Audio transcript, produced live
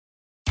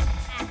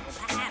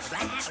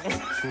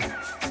Welcome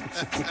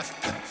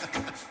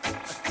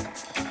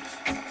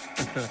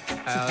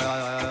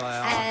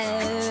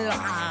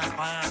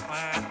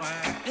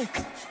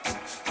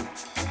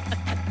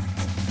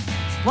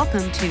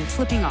to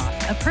Flipping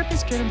Off, a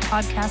purpose-driven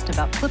podcast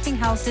about flipping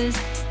houses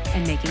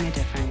and making a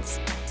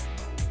difference.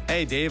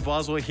 Hey, Dave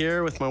Boswell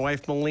here with my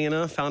wife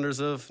Melina, founders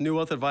of New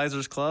Wealth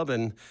Advisors Club,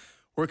 and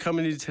we're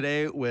coming to you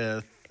today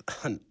with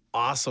an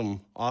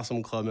awesome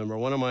club member.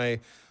 One of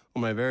my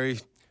very,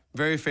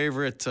 very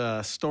favorite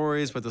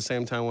stories, but at the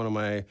same time, one of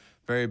my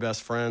very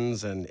best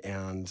friends,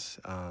 and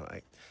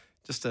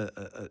just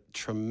a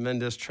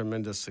tremendous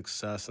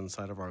success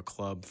inside of our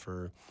club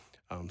for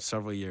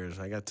several years.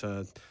 I got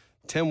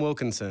Tim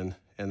Wilkinson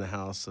in the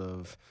house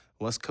of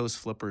West Coast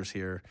Flippers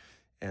here,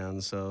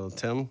 and so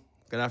Tim,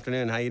 good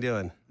afternoon. How you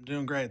doing? I'm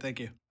doing great, thank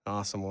you.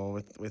 Awesome.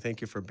 Well, we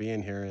thank you for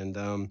being here. And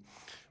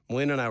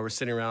Melina and I were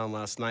sitting around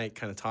last night,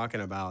 kind of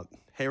talking about,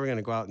 hey, we're going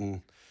to go out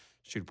and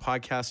shoot a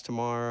podcast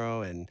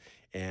tomorrow, and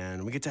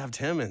we get to have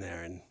Tim in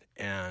there,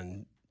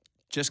 and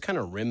just kind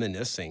of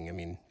reminiscing. I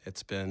mean,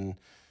 it's been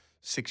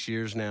 6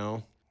 years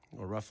now,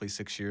 or roughly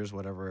 6 years,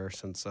 whatever,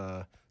 since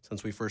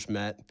we first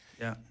met.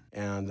 Yeah.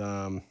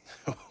 And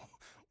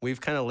we've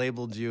kind of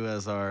labeled you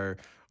as our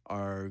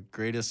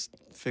greatest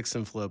fix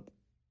and flip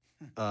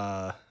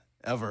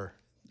ever.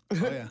 Oh,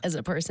 yeah. As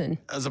a person.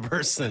 True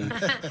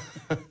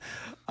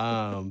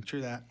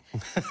that.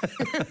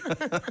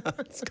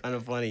 It's kind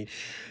of funny.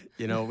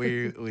 You know,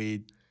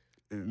 we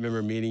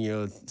remember meeting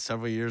you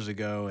several years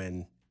ago,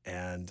 and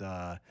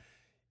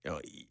you know,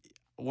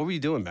 what were you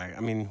doing back?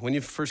 I mean, when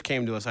you first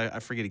came to us, I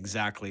forget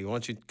exactly. Why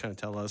don't you kind of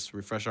tell us,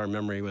 refresh our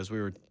memory as we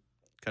were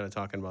kind of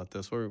talking about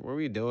this. What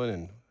were you doing,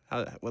 and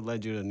what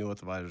led you to New Wealth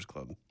Advisors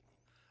Club?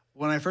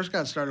 When I first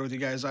got started with you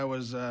guys, I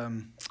was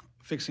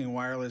fixing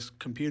wireless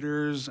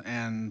computers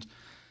and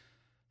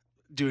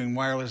doing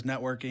wireless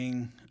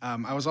networking.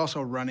 I was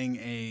also running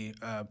a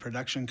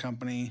production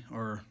company,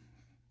 or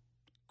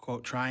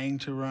quote, trying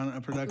to run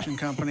a production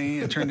company.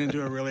 It turned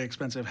into a really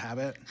expensive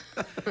habit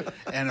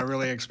and a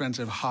really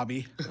expensive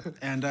hobby.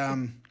 And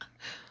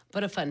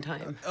But a fun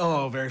time.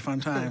 oh, very fun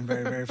time,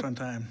 very, very fun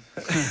time.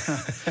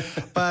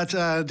 But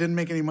didn't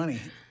make any money.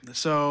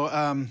 So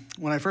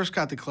when I first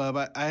got the club,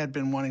 I had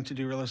been wanting to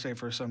do real estate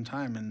for some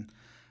time, and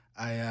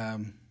I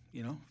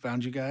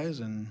found you guys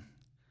and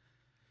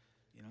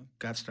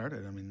got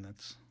started. I mean,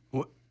 that's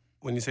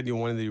when you said you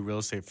wanted to do real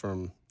estate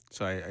firm.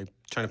 So I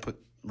trying to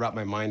wrap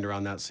my mind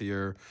around that. So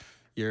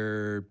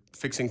you're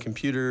fixing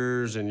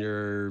computers, and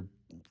you're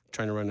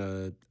trying to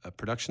run a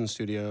production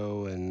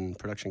studio and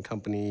production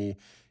company,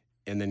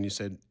 and then you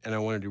said, and I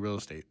want to do real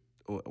estate.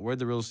 Where'd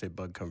the real estate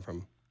bug come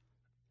from?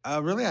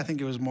 Really, I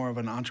think it was more of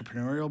an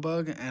entrepreneurial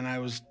bug, and I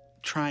was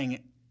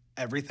trying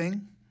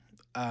everything.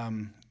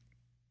 I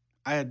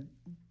had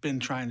been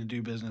trying to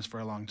do business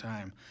for a long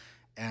time,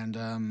 and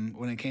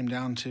when it came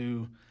down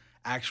to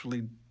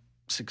actually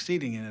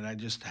succeeding in it, I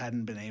just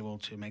hadn't been able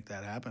to make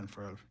that happen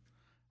for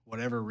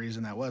whatever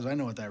reason that was. I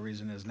know what that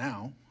reason is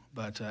now,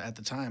 but at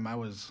the time, I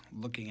was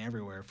looking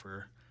everywhere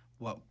for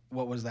what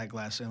was that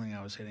glass ceiling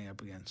I was hitting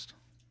up against.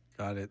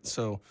 Got it.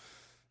 So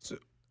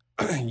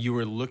you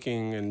were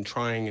looking and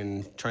trying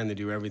to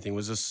do everything.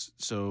 Was this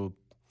so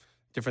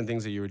different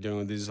things that you were doing?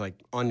 Were these like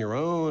on your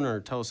own,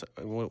 or tell us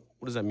what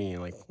does that mean?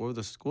 Like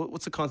what's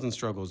the constant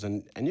struggles?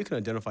 And you can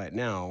identify it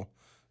now.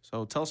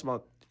 So tell us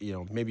about,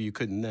 maybe you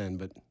couldn't then,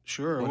 but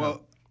sure.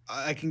 Well,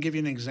 I can give you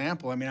an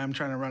example. I mean, I'm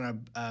trying to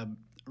run a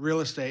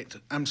real estate.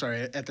 I'm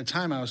sorry. At the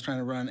time, I was trying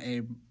to run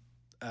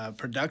a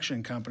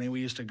production company.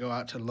 We used to go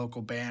out to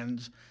local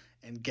bands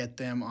and get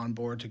them on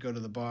board to go to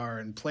the bar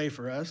and play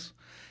for us.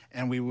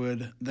 And we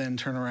would then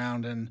turn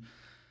around and,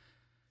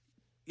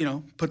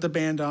 put the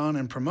band on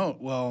and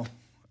promote. Well,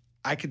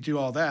 I could do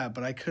all that,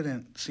 but I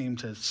couldn't seem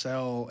to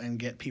sell and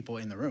get people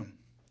in the room,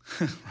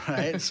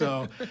 right?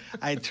 So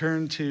I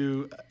turned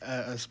to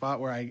a spot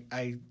where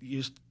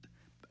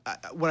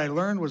what I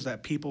learned was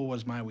that people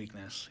was my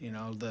weakness.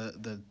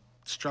 The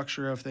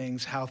structure of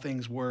things, how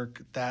things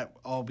work, that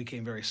all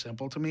became very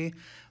simple to me.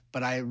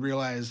 But I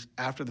realized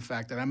after the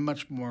fact that I'm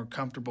much more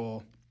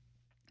comfortable.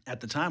 At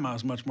the time, I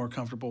was much more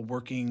comfortable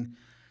working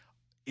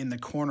in the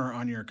corner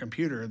on your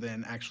computer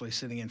than actually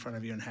sitting in front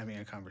of you and having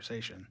a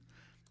conversation.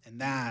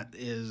 And that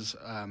is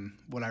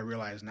what I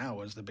realize now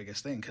was the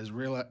biggest thing, because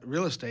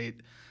real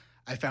estate,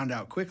 I found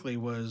out quickly,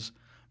 was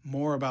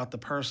more about the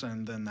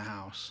person than the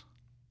house.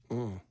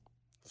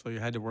 So you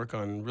had to work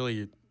on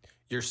really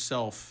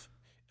yourself,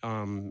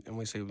 and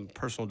we say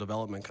personal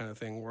development kind of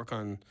thing, work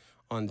on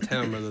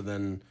Tim rather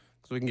than,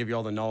 because we can give you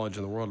all the knowledge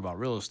in the world about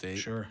real estate.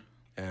 Sure.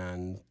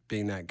 And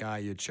being that guy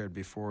you had shared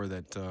before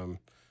that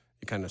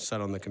you kind of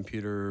sat on the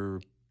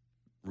computer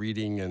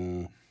reading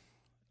and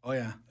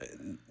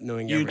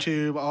knowing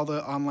YouTube, all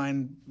the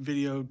online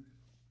video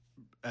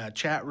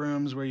chat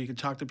rooms where you could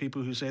talk to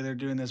people who say they're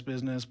doing this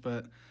business,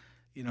 but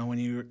when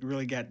you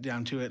really get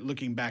down to it,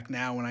 looking back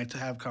now, when I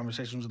have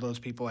conversations with those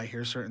people, I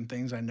hear certain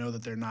things. I know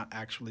that they're not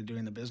actually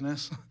doing the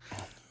business.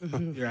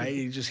 Right?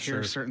 You just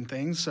hear certain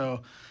things.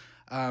 So,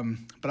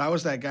 but I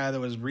was that guy that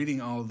was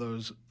reading all of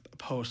those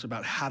post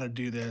about how to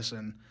do this,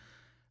 and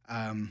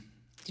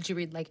Did you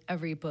read like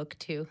every book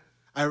too?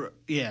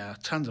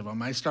 tons of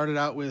them. I started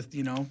out with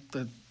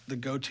the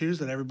go-tos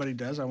that everybody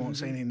does. I won't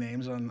say any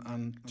names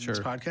on Sure.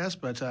 this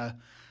podcast, but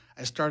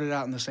I started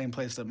out in the same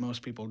place that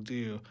most people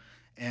do,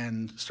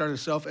 and started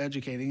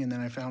self-educating, and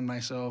then I found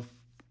myself.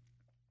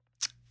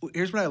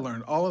 Here's what I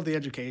learned: all of the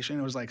education,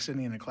 it was like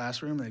sitting in a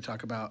classroom. They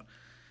talk about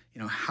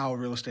how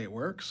real estate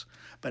works,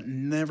 but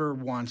never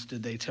once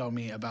did they tell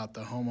me about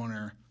the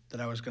homeowner that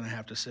I was going to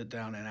have to sit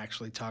down and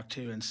actually talk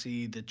to and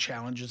see the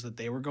challenges that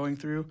they were going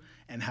through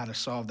and how to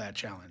solve that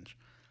challenge.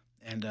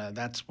 And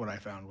that's what I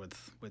found with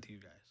you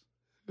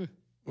guys.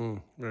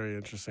 Very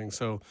interesting.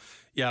 So,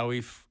 yeah,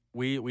 we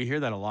hear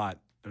that a lot.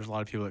 There's a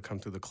lot of people that come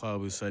through the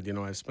club who said,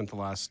 I've spent the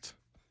last,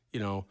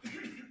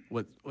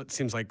 what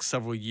seems like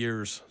several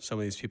years, some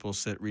of these people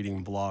sit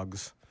reading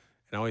blogs.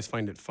 And I always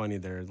find it funny.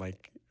 They're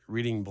like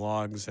reading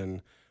blogs,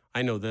 and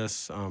I know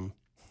this,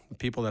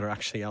 people that are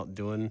actually out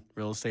doing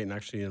real estate and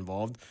actually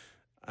involved,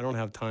 I don't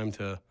have time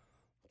to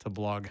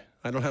blog.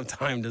 I don't have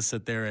time to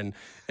sit there and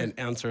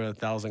answer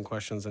 1,000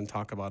 questions and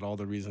talk about all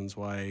the reasons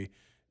why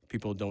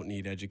people don't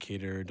need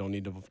educator, don't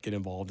need to get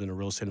involved in a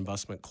real estate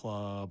investment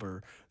club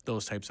or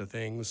those types of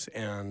things.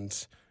 And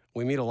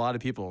we meet a lot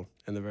of people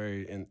in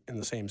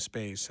the same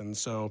space. And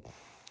so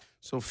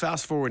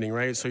fast forwarding,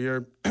 right? So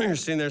you're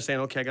sitting there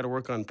saying, okay, I got to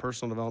work on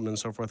personal development and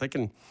so forth. I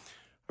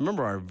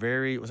remember our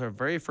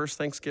very first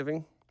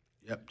Thanksgiving.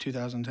 Yep,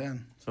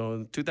 2010. So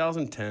in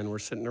 2010, we're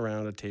sitting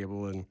around a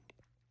table, and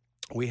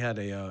we had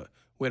a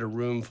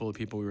room full of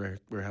people we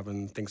were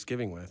having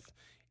Thanksgiving with,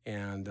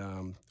 and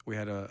we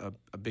had a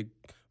big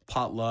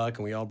potluck,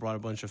 and we all brought a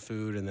bunch of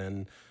food, and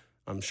then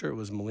I'm sure it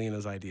was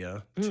Melina's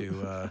idea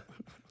to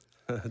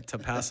to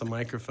pass a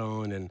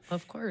microphone, and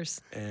Of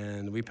course.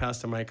 and we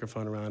passed a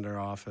microphone around our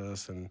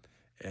office, and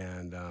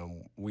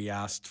we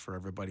asked for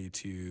everybody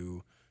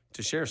to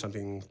share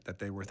something that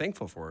they were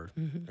thankful for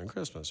during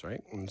Christmas,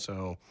 right? And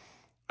so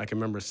I can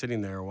remember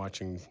sitting there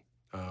watching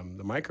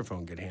the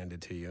microphone get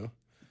handed to you.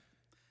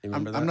 You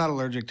remember that? I'm not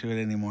allergic to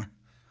it anymore.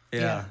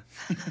 Yeah.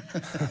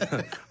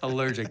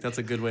 Allergic. That's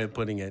a good way of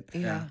putting it.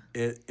 Yeah.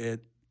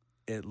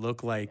 It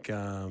looked like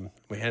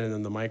we handed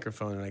them the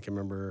microphone, and I can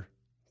remember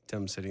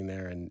Tim sitting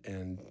there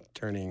and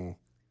turning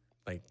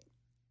like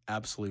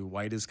absolutely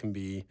white as can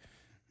be,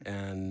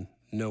 and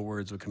no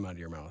words would come out of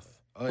your mouth.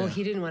 Oh, Well, yeah.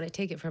 he didn't want to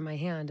take it from my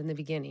hand in the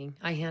beginning.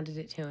 I handed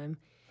it to him.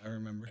 I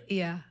remember.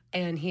 Yeah.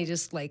 And he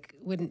just like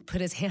wouldn't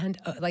put his hand,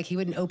 like he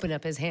wouldn't open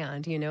up his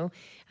hand,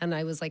 And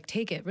I was like,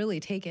 take it, really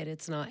take it.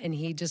 It's not. And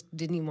he just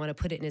didn't even want to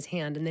put it in his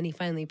hand. And then he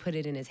finally put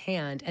it in his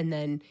hand, and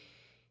then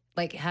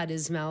like had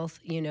his mouth,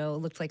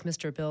 looked like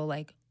Mr. Bill,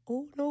 like,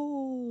 oh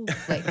no,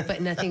 like,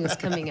 but nothing was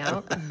coming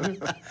out.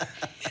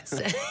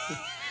 So,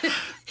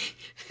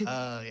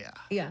 Yeah.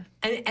 yeah.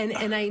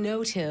 And I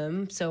know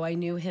Tim, so I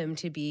knew him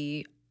to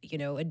be,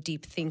 a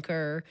deep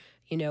thinker,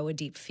 a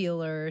deep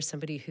feeler,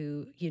 somebody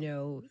who,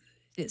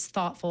 is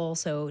thoughtful.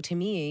 So to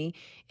me,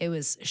 it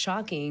was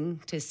shocking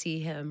to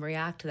see him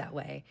react that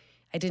way.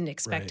 I didn't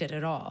expect Right. it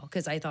at all,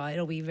 because I thought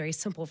it'll be very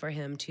simple for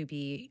him to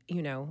be,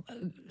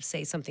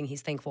 say something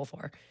he's thankful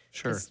for.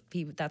 Sure. 'Cause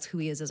that's who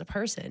he is as a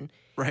person.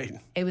 Right.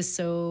 It was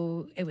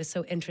so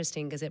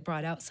interesting, because it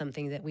brought out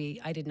something that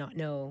I did not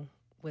know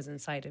was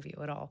inside of you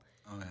at all.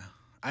 Oh yeah.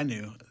 I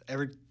knew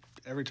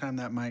every time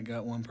that mic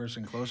got one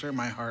person closer,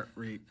 my heart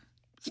rate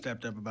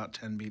stepped up about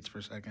 10 beats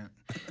per second.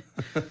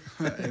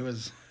 It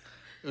was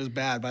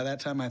bad. By that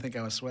time, I think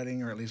I was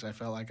sweating, or at least I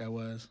felt like I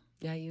was.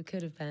 Yeah, you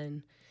could have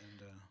been.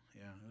 And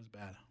yeah, it was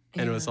bad.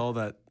 And it was all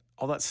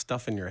that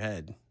stuff in your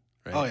head,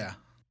 right? Oh yeah.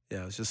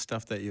 Yeah, it was just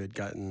stuff that you had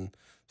gotten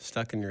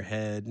stuck in your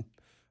head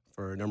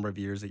for a number of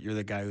years, that you're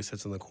the guy who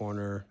sits in the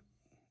corner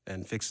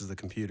and fixes the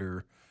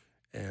computer,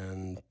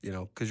 and,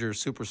 because you're a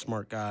super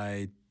smart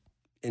guy,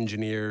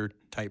 engineer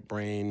type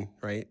brain,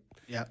 right?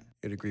 Yeah.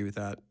 You'd agree with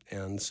that.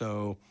 And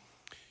so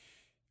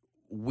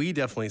we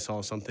definitely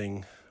saw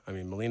something. I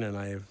mean, Melina and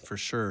I for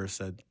sure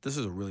said, this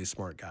is a really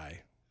smart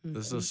guy.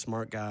 This is a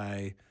smart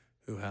guy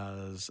who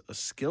has a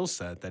skill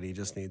set that he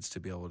just needs to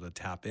be able to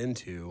tap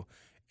into,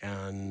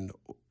 and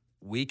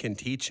we can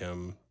teach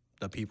him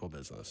the people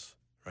business,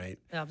 right?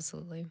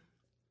 Absolutely.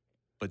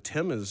 But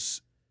Tim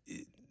is,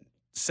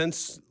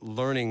 since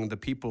learning the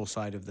people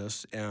side of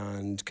this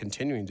and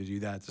continuing to do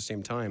that at the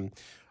same time,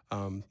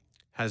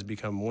 has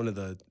become one of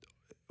the,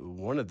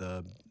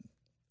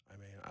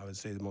 I would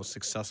say, the most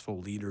successful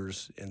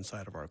leaders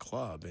inside of our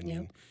club, and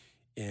Yep.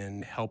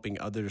 in helping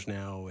others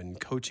now and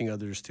coaching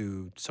others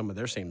through some of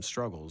their same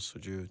struggles.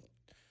 Would you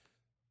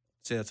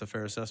say that's a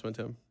fair assessment,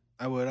 Tim?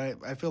 I would.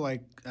 I feel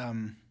like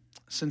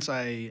since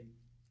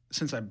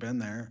I've been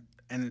there,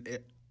 and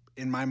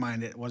in my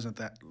mind it wasn't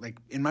that, like,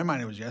 in my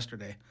mind it was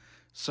yesterday.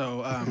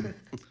 So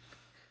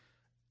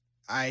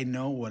I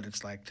know what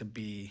it's like to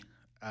be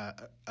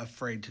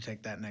afraid to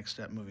take that next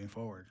step moving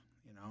forward.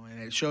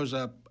 And it shows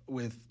up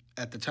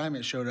at the time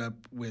it showed up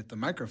with the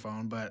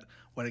microphone, but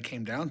what it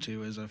came down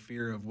to is a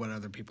fear of what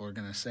other people are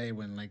going to say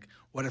when, like,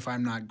 what if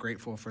I'm not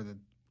grateful for the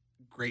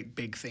great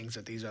big things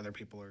that these other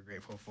people are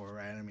grateful for,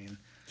 right? I mean,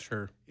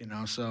 Sure. you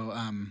know, so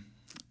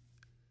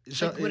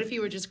Like, what if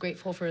you were just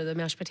grateful for the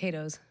mashed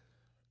potatoes?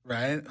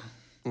 right?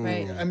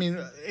 Right. I mean,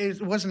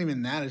 it wasn't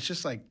even that. It's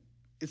just like,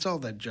 it's all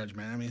that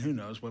judgment. I mean, who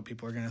knows what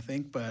people are going to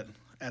think, but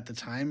at the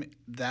time,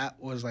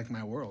 that was like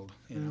my world,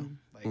 you know?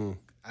 Like,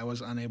 I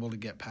was unable to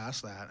get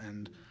past that.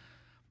 And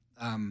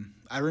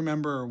I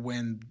remember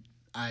when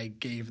I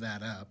gave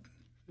that up,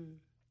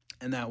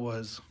 and that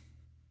was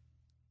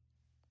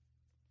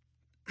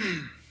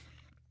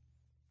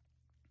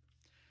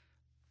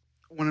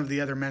one of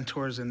the other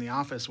mentors in the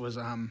office was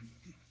one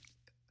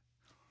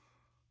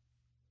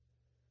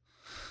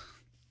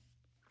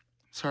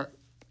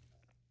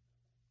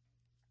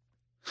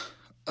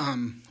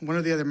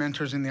of the other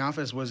mentors in the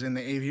office was in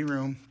the AV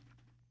room,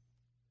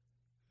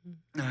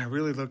 and I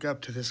really look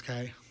up to this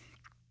guy.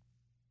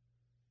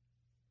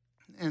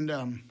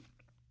 And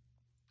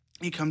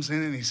he comes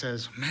in and he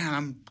says, "Man,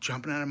 I'm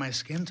jumping out of my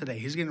skin today."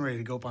 He's getting ready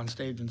to go up on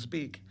stage and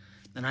speak.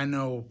 And I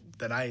know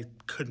that I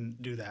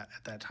couldn't do that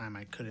at that time.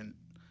 I couldn't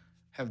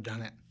have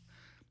done it.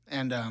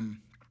 And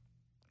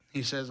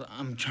he says,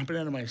 "I'm jumping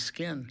out of my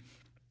skin."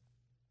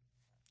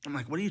 I'm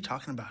like, "What are you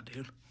talking about,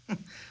 dude?"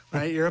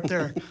 Right? You're up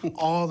there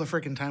all the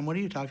freaking time. What are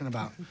you talking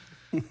about?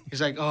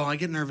 He's like, "Oh, I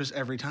get nervous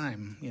every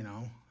time, you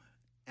know."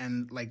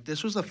 And like,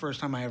 this was the first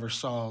time I ever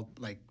saw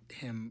like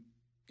him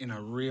in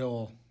a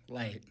real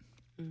light.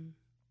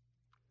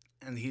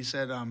 And he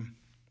said, "No,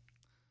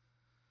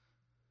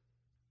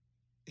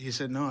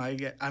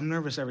 I'm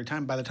nervous every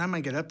time. By the time I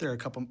get up there,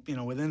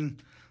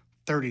 within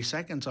 30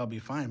 seconds, I'll be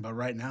fine. But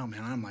right now,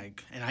 man, I'm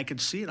like," and I could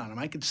see it on him.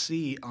 I could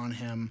see on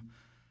him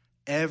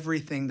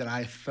everything that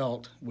I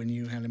felt when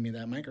you handed me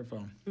that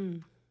microphone.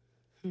 And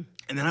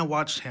then I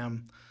watched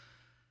him.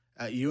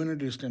 You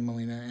introduced him,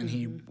 Melina, and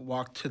he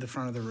walked to the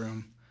front of the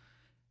room.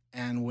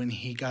 And when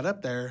he got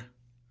up there,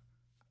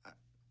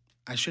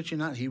 I shit you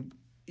not, you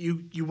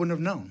wouldn't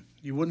have known.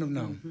 You wouldn't have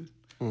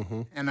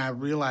known. And I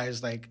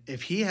realized, like,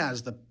 if he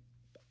has the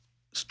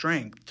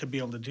strength to be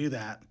able to do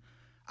that,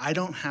 I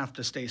don't have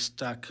to stay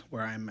stuck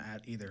where I'm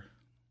at either.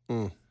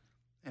 And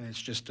it's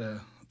just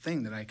a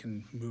thing that I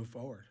can move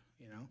forward,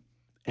 you know?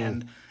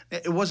 And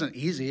it wasn't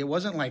easy. It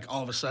wasn't like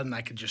all of a sudden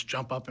I could just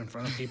jump up in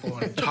front of people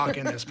and talk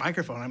in this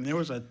microphone. I mean, there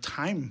was a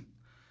time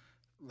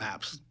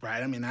lapse,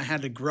 right? I mean, I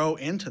had to grow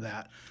into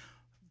that.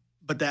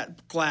 But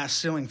that glass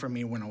ceiling for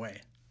me went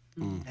away.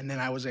 And then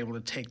I was able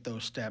to take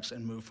those steps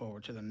and move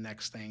forward to the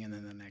next thing, and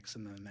then the next,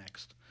 and then the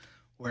next.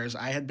 Whereas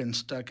I had been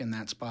stuck in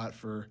that spot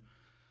for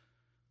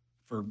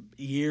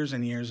years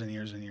and years and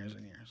years and years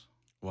and years.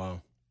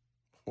 Wow.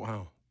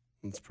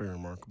 That's pretty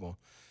remarkable.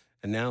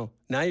 And now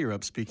you're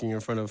up speaking in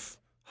front of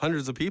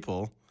hundreds of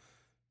people,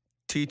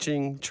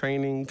 teaching,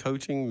 training,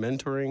 coaching,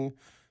 mentoring,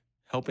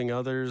 helping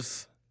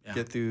others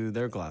get through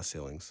their glass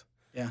ceilings.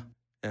 Yeah.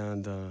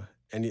 And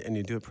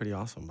you do it pretty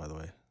awesome, by the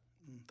way.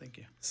 Thank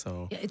you.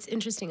 So Yeah, it's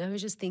interesting. I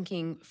was just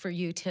thinking for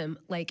you, Tim,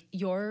 like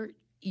your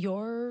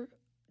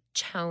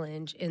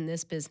challenge in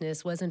this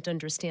business wasn't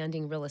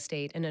understanding real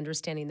estate and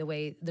understanding the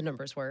way the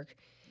numbers work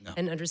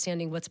and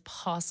understanding what's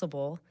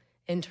possible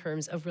in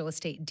terms of real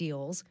estate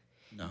deals.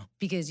 No.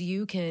 Because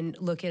you can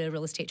look at a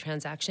real estate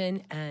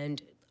transaction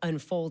and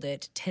unfold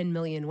it 10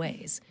 million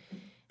ways.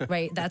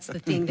 Right? That's the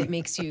thing that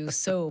makes you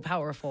so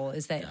powerful,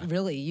 is that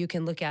really you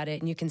can look at it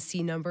and you can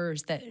see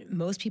numbers that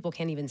most people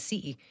can't even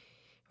see.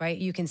 Right?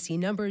 You can see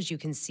numbers, you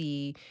can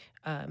see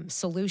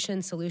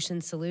solution.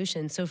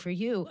 So for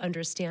you,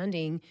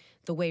 understanding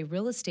the way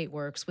real estate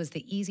works was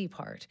the easy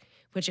part,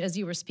 which, as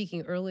you were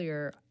speaking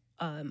earlier,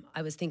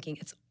 I was thinking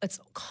it's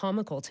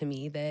comical to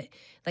me that,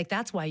 like,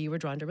 that's why you were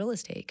drawn to real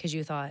estate, because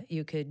you thought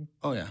you could.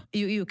 Oh yeah.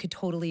 You could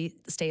totally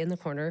stay in the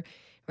corner,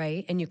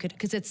 right? And you could,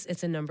 because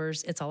it's a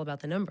numbers. It's all about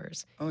the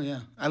numbers. Oh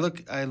yeah. I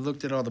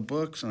looked at all the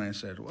books and I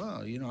said,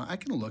 well, you know, I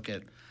can look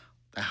at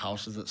the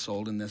houses that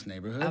sold in this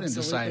neighborhood and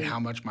decide how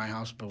much my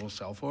house will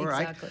sell for.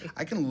 Exactly.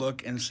 I can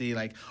look and see,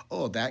 like,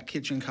 oh, that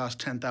kitchen cost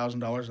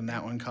 $10,000 and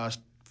that one cost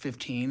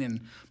 $15,000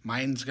 and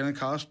mine's going to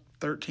cost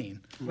 $13,000.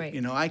 Right.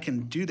 You know, I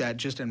can do that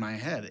just in my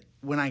head.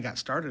 When I got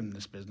started in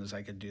this business,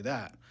 I could do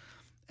that.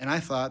 And I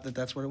thought that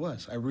that's what it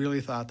was. I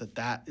really thought that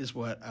that is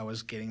what I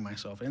was getting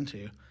myself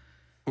into.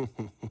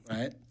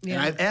 Right?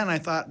 Yeah. And I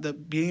thought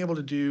that being able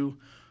to do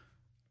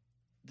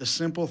the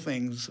simple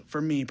things,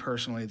 for me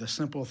personally, the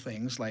simple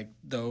things like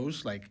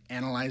those, like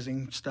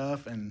analyzing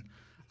stuff, and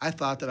I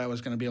thought that I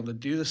was going to be able to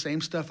do the same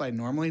stuff I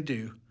normally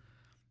do,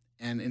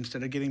 and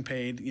instead of getting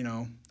paid, you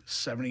know,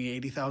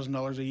 $70,000,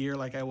 $80,000 a year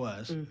like I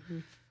was,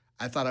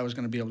 I thought I was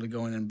going to be able to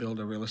go in and build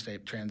a real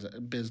estate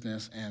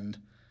business and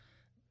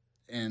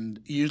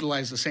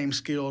utilize the same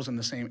skills and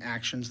the same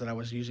actions that I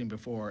was using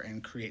before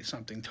and create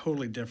something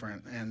totally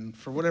different. And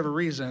for whatever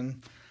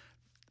reason,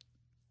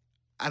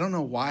 I don't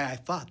know why I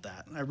thought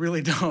that. I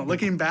really don't.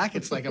 Looking back,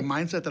 it's like a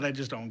mindset that I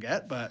just don't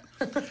get. But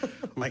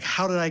like,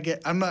 how did I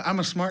get? I'm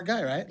a smart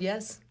guy, right?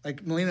 Yes.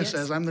 Like Melina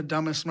says, I'm the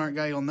dumbest smart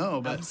guy you'll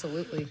know. But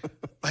Absolutely.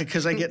 like,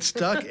 because I get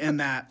stuck in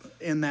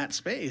that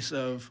space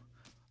of.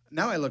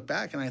 Now I look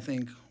back and I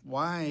think,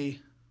 why?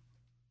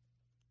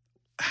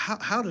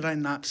 how did I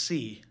not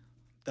see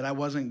that I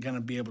wasn't going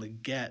to be able to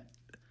get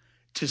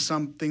to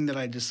something that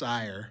I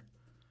desire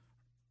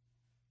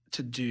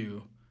to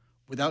do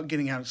without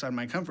getting outside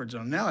my comfort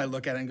zone? Now I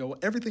look at it and go, well,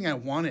 everything I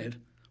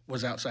wanted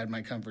was outside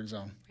my comfort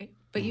zone. Right.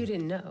 But you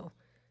didn't know.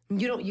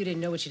 You didn't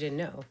know what you didn't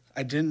know.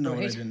 I didn't know what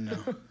I Right. didn't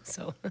know.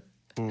 So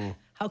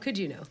how could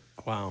you know?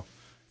 Wow.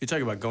 You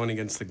talk about going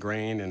against the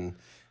grain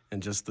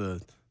and just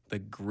the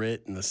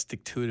grit and the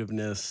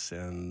stick-to-itiveness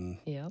and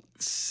Yep.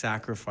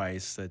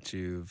 sacrifice that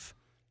you've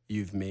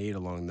made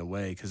along the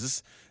way,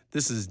 because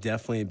this has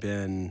definitely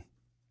been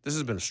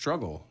a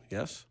struggle.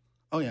 Yes.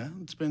 Oh yeah,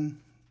 it's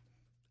been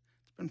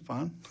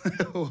fun.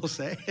 We'll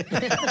say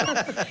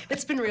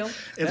It's been real.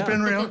 it's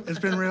been real. It's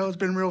been real. It's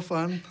been real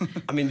fun.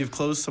 I mean, you've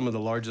closed some of the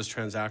largest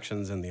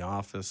transactions in the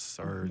office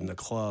or in the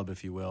club,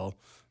 if you will,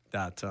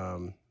 that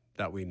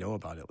we know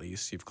about. At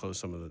least you've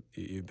closed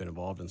you've been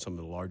involved in some of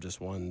the largest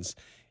ones,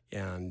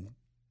 and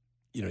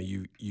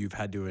you've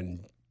had to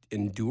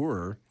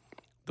endure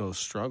those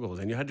struggles,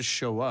 and you had to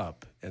show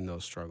up in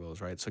those struggles,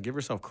 right? So give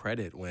yourself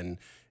credit when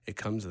it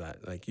comes to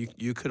that. Like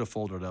you could have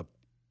folded up,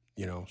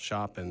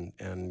 shop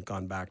and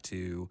gone back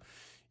to,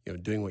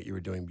 doing what you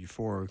were doing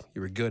before. You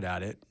were good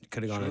at it. You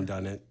could have gone and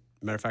done it.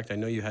 Matter of fact, I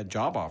know you had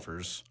job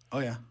offers. Oh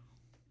yeah.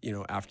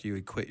 After you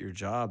had quit your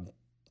job,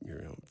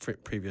 your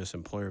previous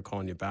employer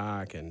calling you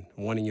back and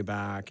wanting you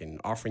back and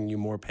offering you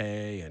more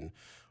pay and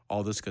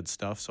all this good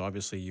stuff. So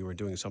obviously you were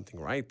doing something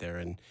right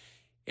there.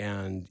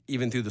 And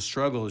even through the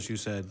struggles, you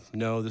said,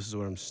 no, this is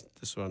what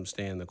I'm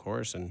staying the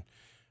course. And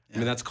I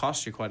mean, that's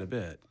cost you quite a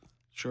bit.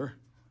 Sure.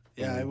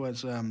 Yeah, I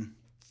was.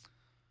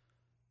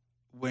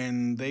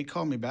 When they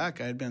called me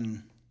back,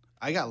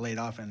 I got laid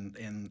off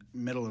in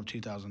middle of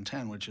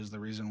 2010, which is the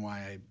reason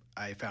why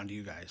I found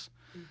you guys.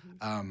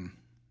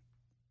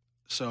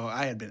 So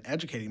I had been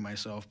educating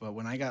myself, but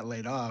when I got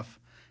laid off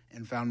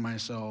and found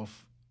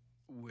myself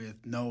with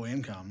no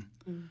income,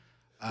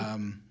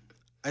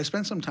 I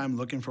spent some time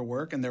looking for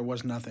work, and there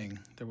was nothing.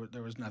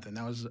 There was nothing.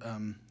 That was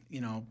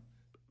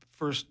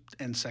first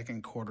and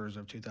second quarters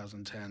of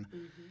 2010,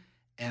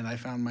 and I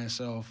found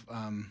myself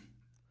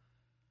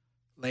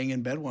laying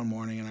in bed one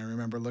morning, and I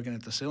remember looking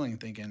at the ceiling,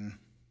 thinking,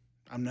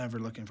 "I'm never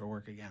looking for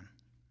work again."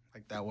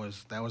 Like that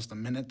was the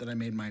minute that I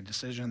made my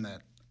decision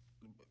that,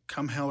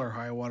 come hell or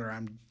high water,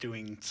 I'm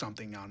doing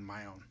something on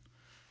my own.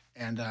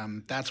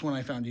 And that's when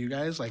I found you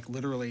guys. Like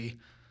literally,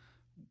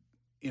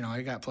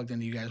 I got plugged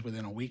into you guys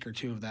within a week or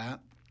two of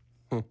that.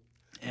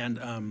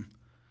 And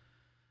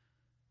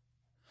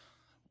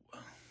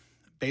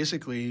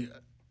basically,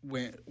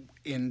 when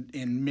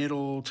in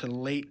middle to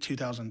late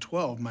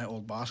 2012, my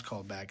old boss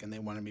called back and they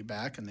wanted me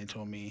back, and they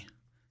told me,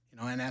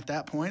 and at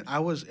that point, I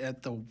was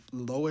at the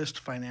lowest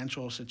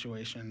financial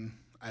situation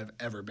I've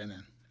ever been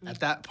in. At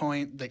that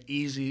point, the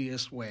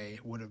easiest way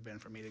would have been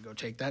for me to go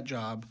take that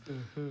job.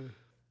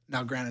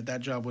 Now, granted,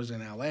 that job was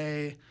in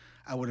LA.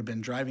 I would have been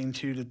driving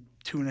 2 to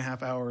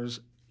 2.5 hours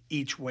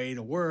each way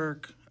to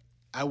work.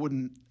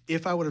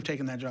 If I would have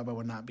taken that job, I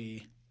would not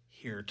be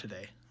here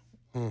today.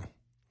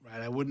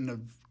 Right? I wouldn't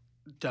have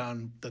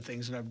done the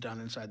things that I've done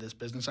inside this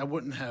business. I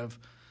wouldn't have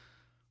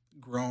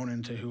grown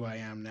into who I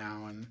am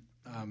now. And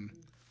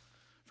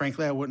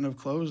frankly, I wouldn't have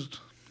closed,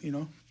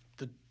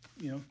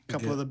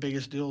 couple of the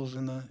biggest deals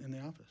in the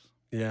office.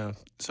 Yeah.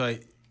 So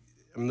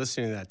I'm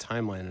listening to that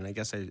timeline, and I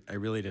guess I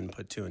really didn't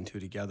put two and two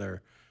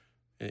together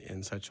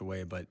in such a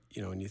way. But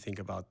when you think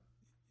about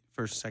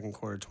first, second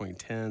quarter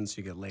 2010, so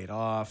you get laid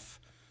off,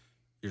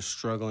 you're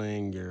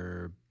struggling,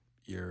 you're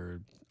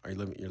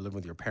living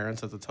with your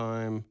parents at the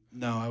time?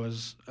 No, I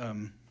was.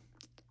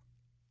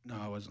 No,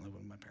 I wasn't living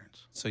with my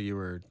parents. So you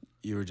were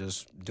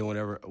just doing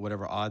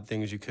whatever odd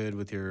things you could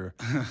with your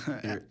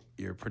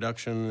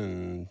production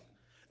and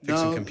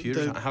fixing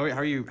computers. How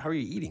are you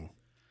eating?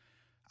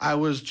 I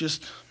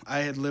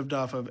had lived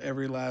off of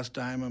every last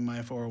dime of my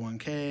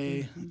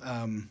 401k.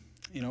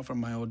 From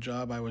my old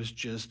job, I was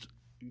just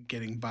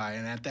getting by.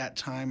 And at that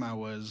time, I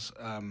was,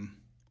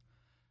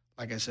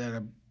 like I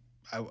said,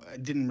 I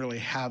didn't really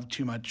have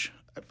too much.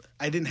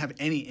 I didn't have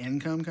any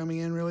income coming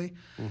in, really.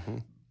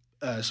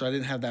 So I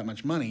didn't have that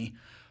much money.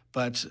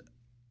 But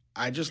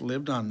I just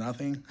lived on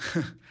nothing.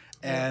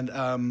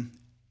 And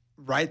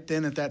right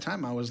then at that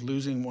time, I was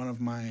losing one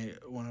of my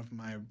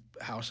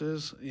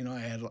houses.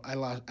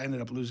 I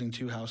ended up losing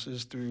 2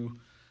 houses through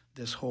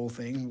this whole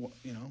thing.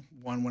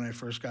 One when I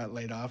first got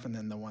laid off, and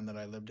then the one that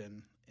I lived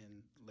in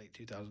late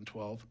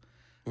 2012.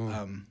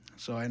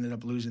 So I ended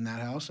up losing that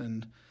house,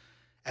 and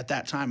at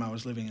that time, I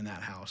was living in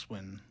that house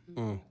when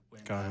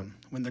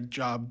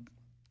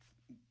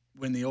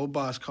the old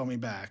boss called me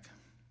back.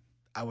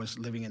 I was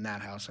living in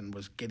that house and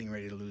was getting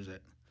ready to lose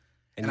it,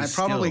 and I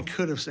probably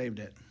could have saved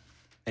it.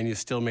 And you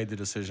still made the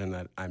decision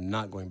that I'm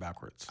not going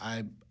backwards.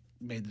 I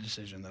made the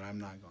decision that I'm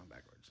not going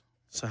backwards.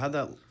 So how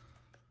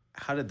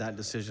did that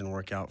decision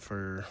work out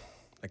for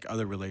like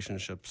other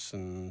relationships,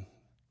 and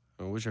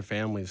what was your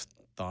family's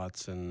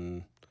thoughts?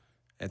 And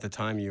at the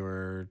time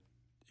you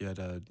had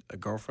a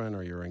girlfriend,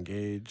 or you were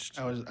engaged?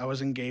 I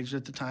was engaged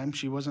at the time.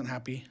 She wasn't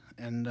happy,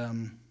 and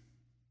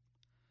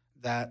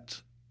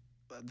that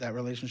that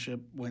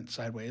relationship went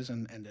sideways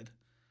and ended.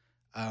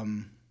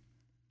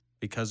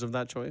 Because of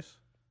that choice?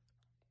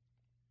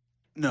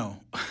 No.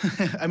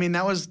 I mean,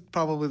 that was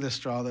probably the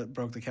straw that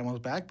broke the camel's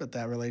back, but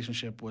that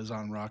relationship was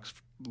on rocks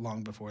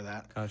long before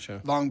that.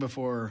 Gotcha. Long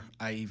before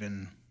I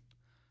even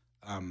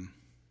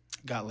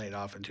got laid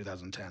off in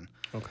 2010.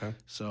 Okay.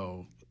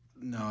 So,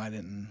 no, I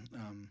didn't.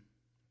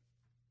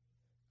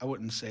 I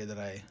wouldn't say that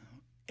I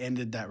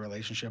ended that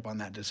relationship on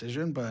that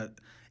decision, but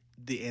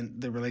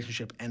the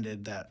relationship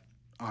ended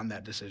on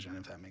that decision,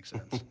 if that makes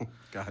sense.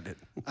 Got it.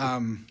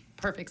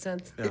 Perfect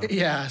sense.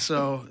 Yeah.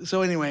 So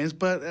anyways,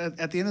 but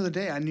at the end of the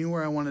day, I knew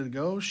where I wanted to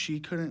go. She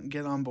couldn't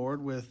get on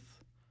board with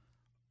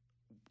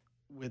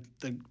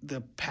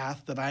the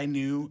path that I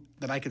knew,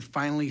 that I could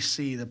finally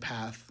see the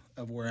path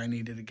of where I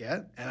needed to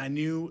get, and I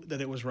knew that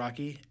it was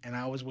rocky, and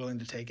I was willing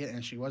to take it,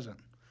 and she wasn't.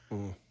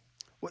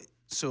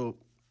 So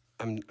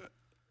I'm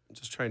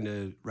just trying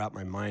to wrap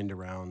my mind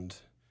around,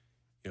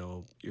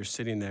 you're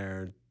sitting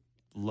there,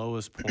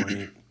 lowest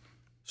point,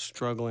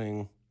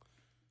 struggling,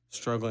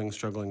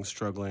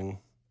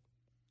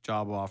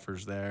 job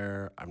offers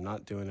there, I'm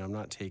not doing it, I'm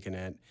not taking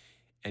it,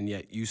 and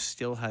yet you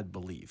still had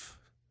belief,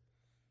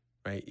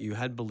 right? You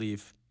had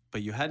belief,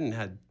 but you hadn't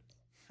had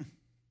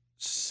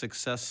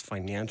success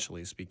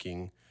financially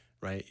speaking,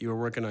 right? You were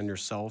working on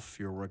yourself,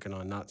 you were working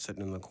on not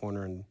sitting in the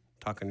corner and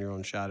talking to your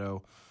own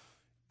shadow,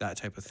 that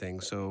type of thing.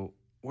 So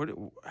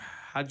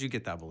how did you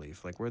get that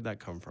belief? Like, where'd that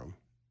come from?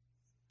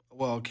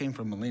 Well, it came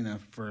from Melina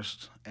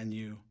first, and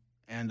you,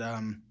 and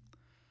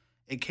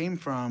it came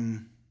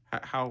from.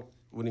 How?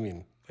 What do you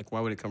mean? Like, why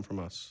would it come from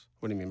us?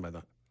 What do you mean by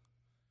that?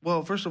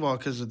 Well, first of all,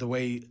 because of the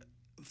way,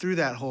 through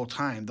that whole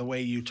time, the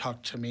way you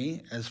talked to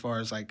me, as far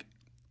as like,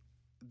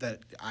 that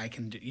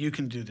you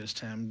can do this,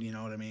 Tim. You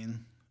know what I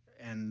mean?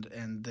 And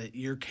that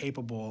you're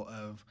capable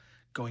of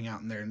going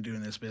out in there and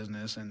doing this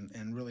business,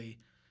 and really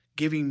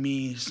giving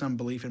me some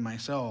belief in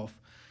myself,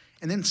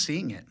 and then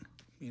seeing it.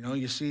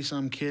 You see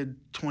some kid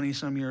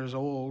 20-some years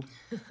old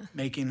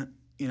making,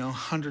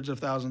 hundreds of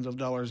thousands of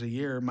dollars a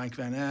year, Mike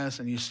Van Ness,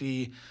 and you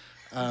see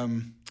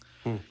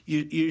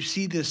you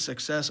see this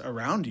success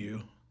around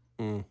you,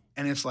 and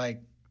it's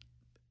like,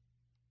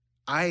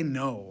 I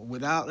know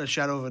without a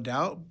shadow of a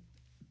doubt,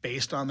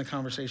 based on the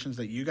conversations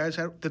that you guys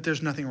had, that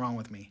there's nothing wrong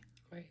with me.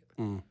 Right.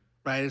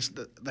 Right? It's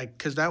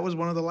because that was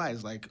one of the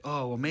lies. Like,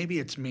 oh, well, maybe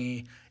it's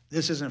me.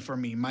 This isn't for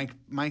me. Mike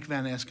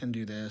Van Ness can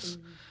do this.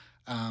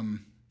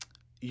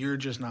 You're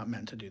just not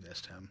meant to do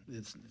this, Tim.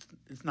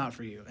 It's not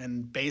for you.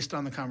 And based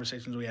on the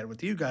conversations we had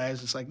with you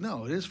guys, it's like,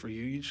 no, it is for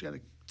you. You just got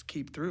to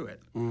keep through it.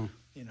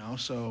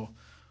 So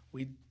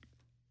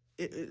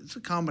it's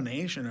a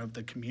combination of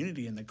the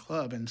community and the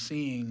club and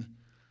seeing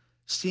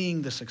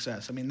the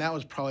success. I mean, that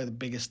was probably the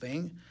biggest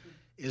thing,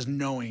 is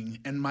knowing,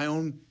 and my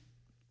own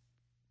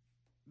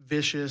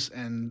vicious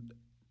and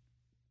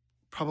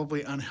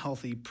probably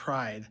unhealthy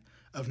pride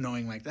of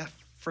knowing, like, that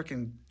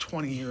freaking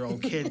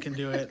 20-year-old kid can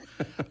do it.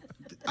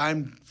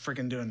 I'm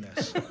freaking doing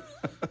this.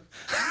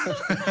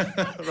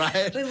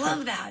 Right? We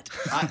love that.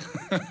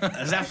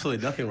 There's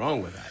absolutely nothing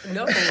wrong with that.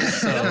 No,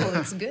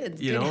 it's good.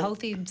 It's good,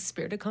 healthy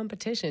spirit of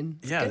competition.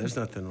 It's good. There's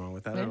nothing wrong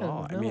with that at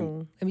all.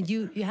 No. I mean,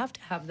 you have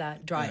to have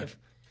that drive.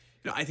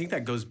 I think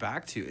that goes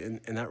back to,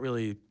 and that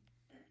really,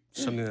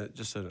 something that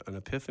just an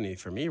epiphany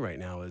for me right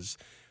now is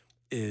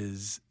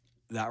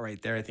that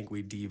right there. I think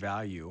we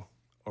devalue,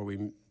 or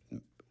we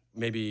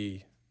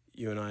maybe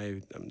you and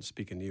I'm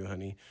speaking to you,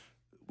 honey,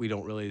 we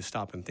don't really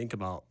stop and think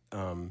about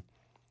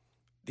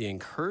the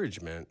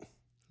encouragement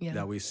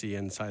that we see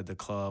inside the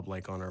club,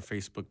 like on our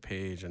Facebook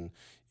page. And,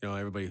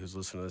 everybody who's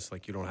listening to this,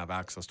 like, you don't have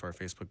access to our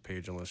Facebook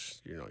page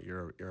unless,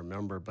 you're a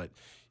member. But,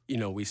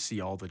 we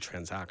see all the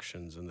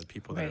transactions and the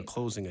people that are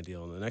closing a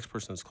deal and the next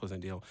person that's closing a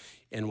deal.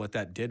 And what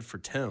that did for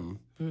Tim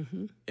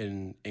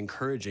in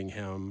encouraging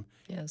him.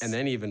 Yes. And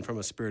then even from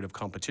a spirit of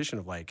competition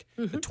of like,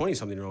 the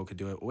 20-something-year-old could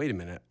do it. Wait a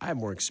minute, I have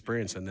more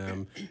experience than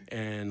them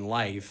and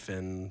life,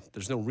 and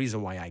there's no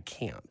reason why I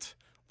can't.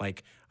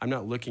 Like, I'm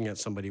not looking at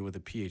somebody with a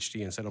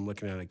PhD. Instead, I'm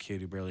looking at a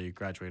kid who barely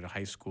graduated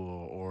high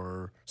school,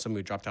 or somebody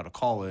who dropped out of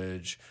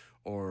college,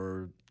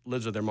 or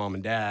lives with their mom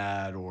and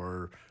dad,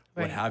 or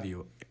what have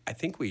you. I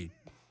think we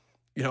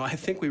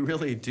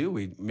really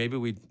do. Maybe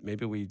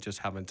we just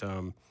haven't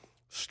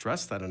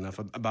stressed that enough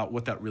about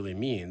what that really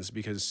means,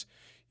 because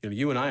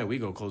you and I, we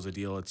go close a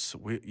deal. It's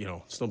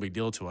no big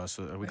deal to us.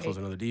 We close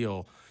another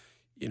deal,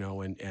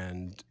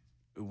 and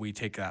we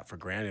take that for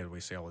granted. We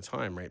say all the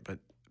time, right?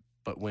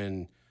 But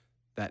when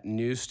that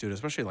new student,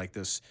 especially like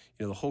this,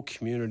 the whole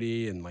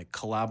community and like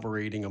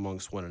collaborating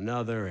amongst one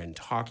another and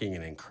talking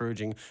and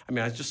encouraging. I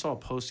mean, I just saw a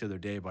post the other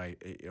day by,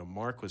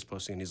 Mark was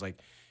posting, and he's like,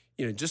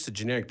 just a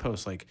generic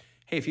post like,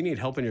 hey, if you need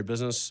help in your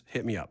business,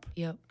 hit me up.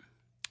 Yep.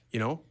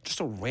 Just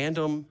a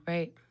random,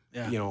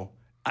 Yeah.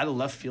 Out of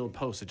left field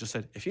post. It just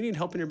said, if you need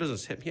help in your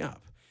business, hit me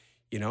up.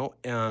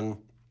 And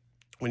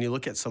when you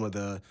look at some of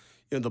the,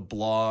 the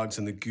blogs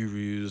and the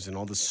gurus and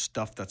all this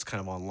stuff that's kind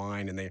of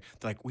online, and they're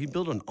like, we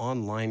build an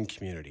online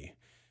community.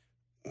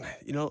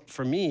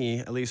 For me,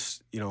 at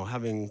least,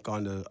 having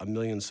gone to a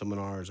million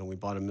seminars and we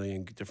bought a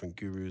million different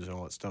gurus and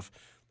all that stuff,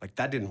 like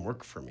that didn't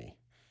work for me.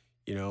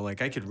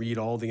 Like I could read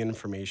all the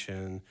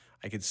information,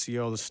 I could see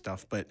all the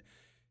stuff, but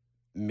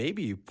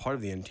maybe part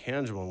of the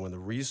intangible and one of the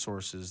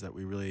resources that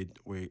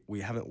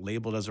we haven't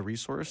labeled as a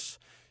resource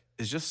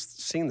is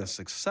just seeing the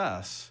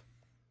success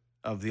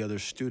of the other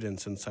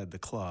students inside the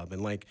club.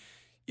 And like,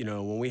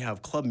 when we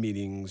have club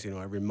meetings,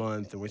 every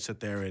month, and we sit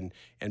there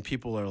and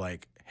people are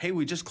like, hey,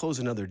 we just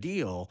closed another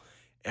deal,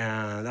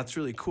 and that's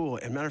really cool.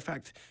 And matter of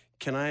fact,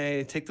 can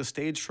I take the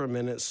stage for a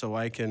minute so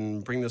I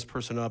can bring this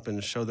person up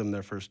and show them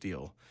their first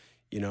deal?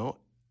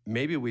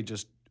 Maybe we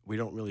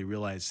don't really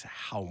realize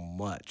how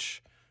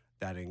much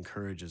that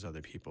encourages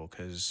other people,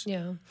 because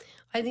Yeah,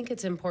 I think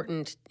it's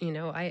important.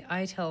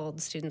 I tell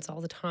students all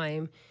the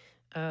time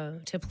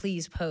to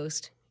please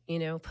post.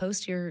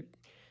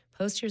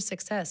 Post your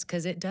success,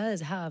 because it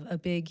does have a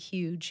big,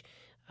 huge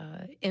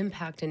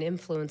impact and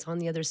influence on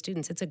the other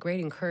students. It's a great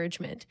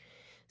encouragement.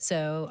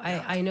 So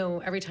I know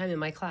every time in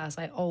my class,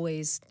 I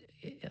always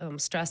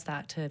stress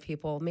that to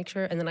people. Make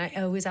sure, and then I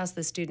always ask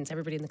the students,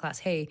 everybody in the class,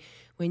 hey,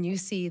 when you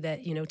see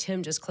that,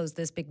 Tim just closed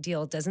this big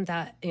deal, doesn't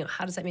that,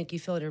 how does that make you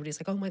feel? And everybody's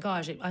like, oh my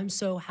gosh, I'm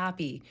so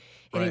happy.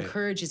 It Right.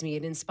 encourages me.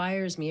 It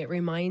inspires me. It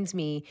reminds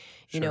me,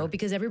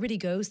 because everybody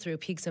goes through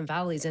peaks and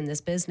valleys in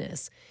this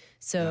business.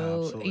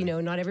 So,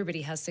 absolutely. not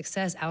everybody has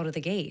success out of the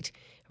gate,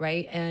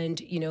 right?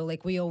 And,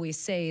 like we always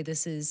say,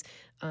 this is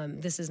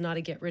not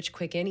a get rich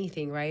quick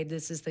anything, right?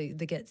 This is the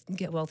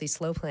get wealthy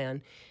slow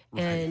plan.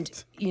 Right.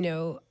 And,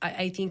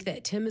 I think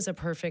that Tim is a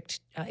perfect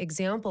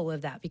example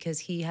of that, because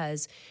he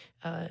has,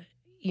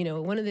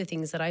 one of the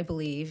things that I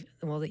believe,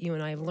 that you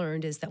and I have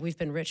learned, is that we've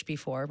been rich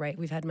before, right?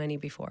 We've had money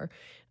before.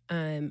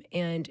 And,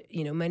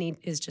 money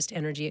is just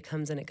energy. It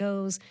comes and it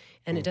goes,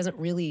 and it doesn't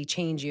really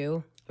change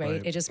you,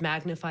 right? It just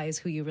magnifies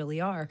who you really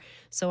are.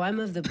 So I'm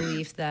of the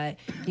belief that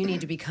you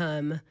need to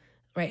become,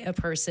 right, a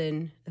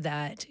person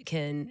that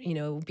can,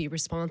 be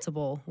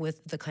responsible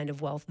with the kind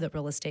of wealth that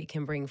real estate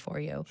can bring for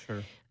you.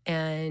 Sure.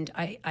 And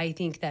I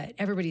think that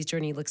everybody's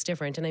journey looks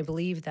different. And I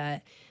believe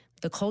that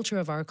the culture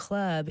of our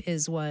club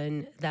is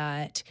one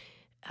that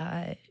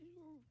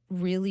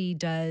really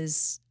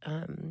does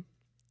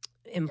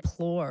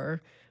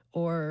implore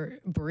or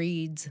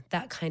breeds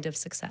that kind of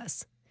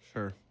success.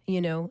 Sure.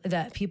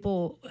 That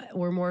people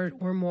were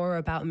more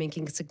about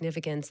making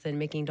significance than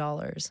making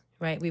dollars,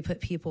 right? We put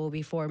people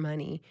before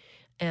money.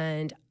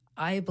 And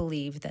I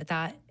believe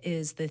that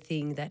is the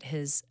thing that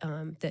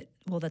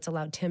that's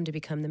allowed Tim to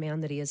become the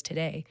man that he is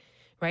today,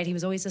 right? He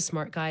was always a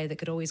smart guy that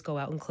could always go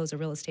out and close a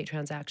real estate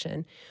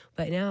transaction.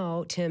 But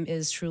now Tim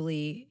is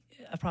truly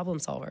a problem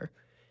solver,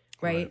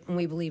 right? And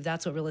we believe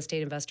that's what real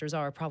estate investors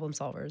are, problem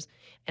solvers.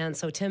 And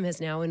so Tim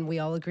has now, and we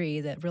all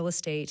agree that real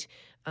estate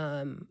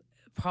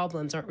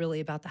problems aren't really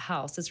about the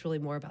house. It's really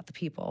more about the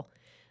people.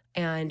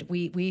 And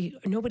we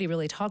nobody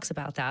really talks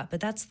about that, but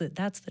that's the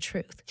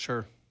truth.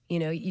 Sure.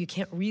 You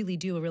can't really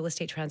do a real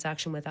estate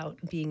transaction without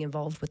being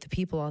involved with the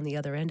people on the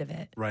other end of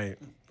it. Right.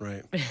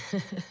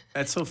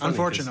 That's so funny.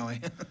 Unfortunately.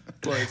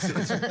 Well,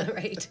 it's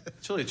Right.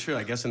 It's really true.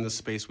 I guess in this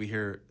space we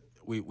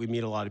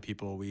meet a lot of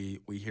people. We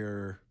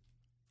hear,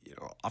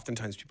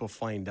 oftentimes people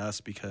find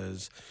us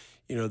because,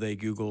 they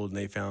Googled and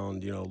they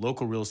found,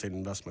 local real estate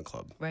investment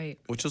club. Right.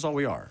 Which is all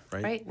we are,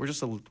 right? Right.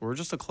 We're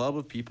just a club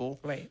of people.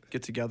 Right.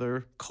 Get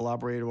together,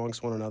 collaborate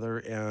amongst one another,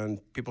 and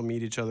people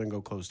meet each other and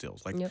go close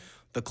deals. Like Yep.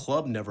 The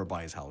club never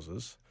buys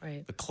houses.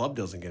 Right. The club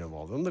doesn't get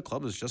involved in them. The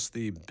club is just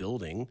the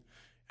building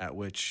at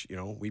which,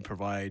 we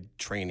provide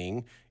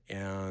training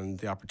and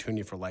the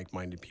opportunity for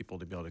like-minded people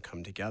to be able to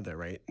come together,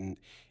 right?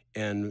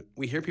 And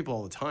we hear people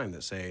all the time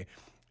that say,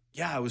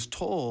 yeah, I was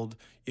told,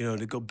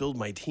 to go build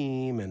my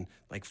team and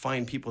like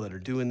find people that are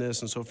doing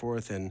this and so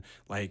forth. And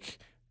like,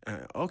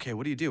 okay,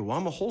 what do you do? Well,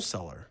 I'm a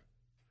wholesaler.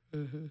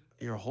 Mm-hmm.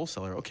 You're a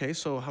wholesaler. Okay,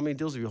 so how many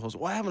deals have you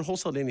wholesaled? Well, I haven't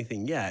wholesaled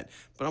anything yet,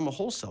 but I'm a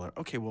wholesaler.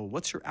 Okay, well,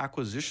 what's your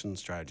acquisition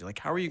strategy? Like,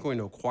 how are you going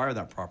to acquire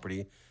that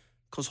property?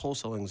 Because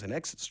wholesaling is an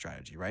exit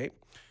strategy, right?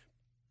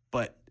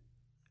 But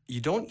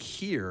you don't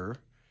hear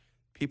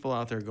people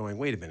out there going,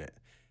 wait a minute.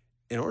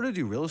 In order to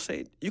do real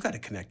estate, you got to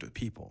connect with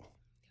people.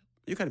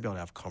 You got to be able to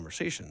have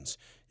conversations.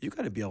 You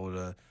got to be able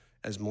to,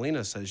 as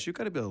Melina says, you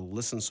got to be able to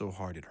listen so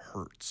hard it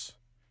hurts.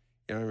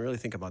 I really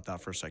think about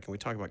that for a second. We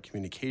talk about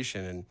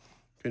communication, and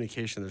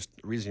communication, there's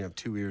a reason you have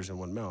 2 ears and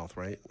 1 mouth,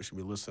 right? We should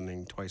be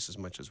listening twice as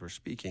much as we're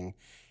speaking.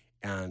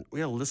 And we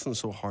got to listen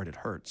so hard it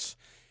hurts.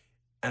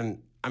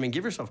 And,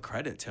 give yourself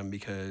credit, Tim,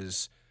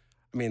 because,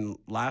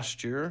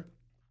 last year,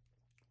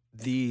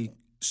 the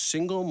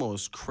single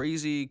most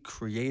crazy,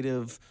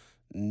 creative,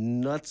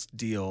 nuts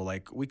deal,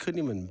 like we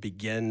couldn't even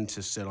begin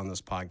to sit on this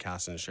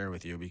podcast and share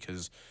with you,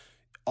 because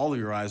all of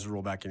your eyes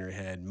roll back in your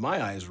head. My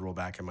eyes roll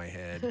back in my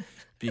head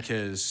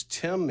because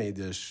Tim made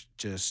this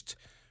just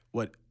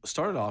what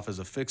started off as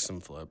a fix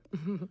and flip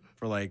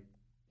for like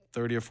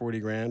 30 or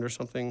 40 grand or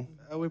something.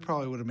 We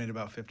probably would have made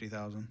about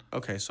 50,000.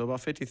 Okay, so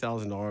about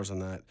 $50,000 on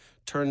that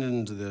turned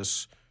into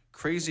this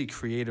crazy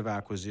creative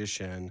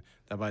acquisition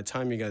that by the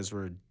time you guys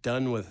were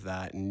done with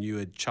that and you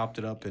had chopped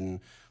it up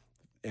and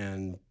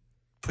and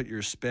put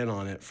your spin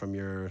on it from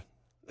your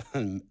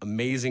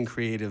amazing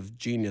creative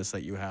genius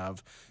that you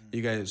have.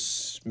 You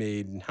guys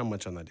made how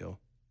much on that deal?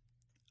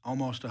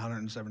 Almost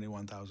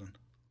 171,000.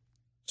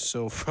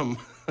 So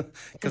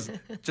because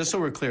just so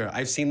we're clear,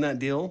 I've seen that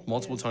deal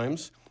multiple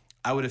times.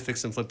 I would have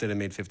fixed and flipped it and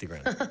made 50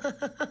 grand.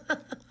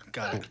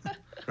 Got it.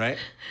 Right?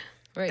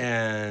 Right.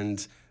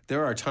 And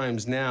there are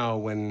times now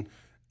when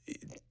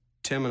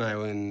Tim and I,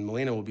 when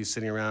Melina will be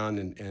sitting around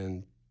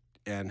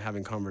and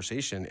having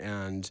conversation,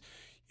 and,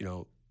 you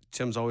know,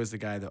 Tim's always the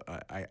guy that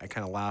I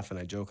kind of laugh and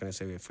I joke and I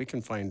say, if we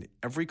can find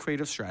every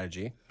creative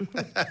strategy,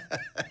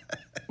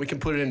 we can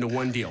put it into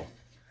one deal.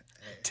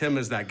 Tim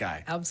is that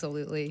guy.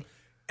 Absolutely.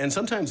 And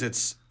sometimes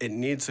it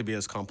needs to be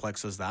as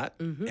complex as that.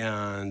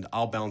 And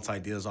I'll bounce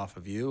ideas off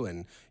of you,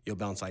 and you'll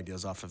bounce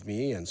ideas off of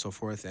me, and so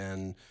forth.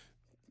 And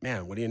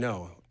man, what do you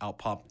know? Out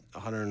popped a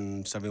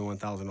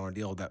 $171,000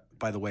 deal that,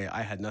 by the way,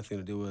 I had nothing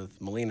to do with.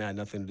 Melina had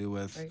nothing to do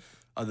with, Right.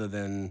 other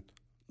than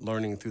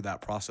learning through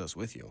that process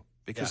with you.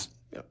 Because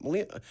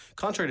Melina,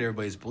 contrary to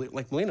everybody's belief,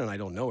 like Melina and I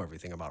don't know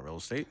everything about real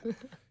estate. You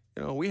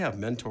know, we have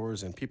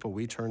mentors and people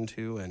we turn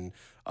to, and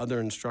other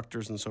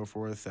instructors and so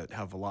forth that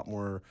have a lot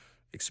more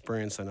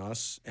experience than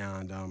us.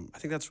 And I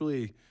think that's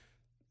really,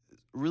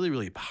 really,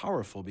 really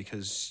powerful,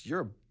 because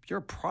you're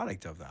a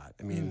product of that.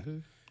 I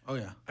mean, Oh,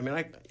 yeah. I mean,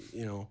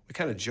 we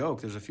kind of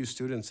joke. There's a few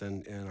students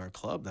in our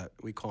club that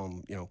we call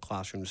them,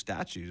 classroom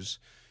statues,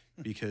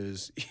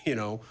 because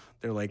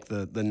they're like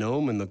the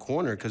gnome in the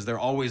corner, because they're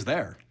always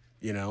there.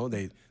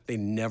 They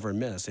never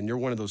miss. And you're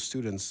one of those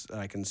students that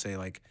I can say,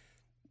 like,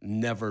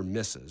 never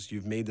misses.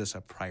 You've made this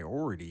a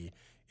priority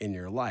in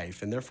your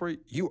life, and therefore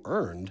you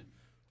earned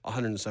a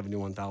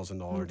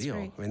 $171,000 deal.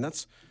 right. I mean,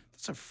 that's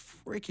a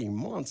freaking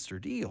monster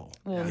deal.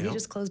 Well, he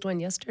just closed one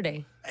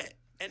yesterday.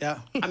 Yeah.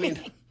 I mean,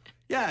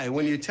 yeah,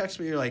 when you text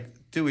me, you're like,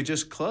 dude, we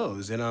just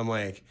closed. And I'm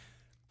like,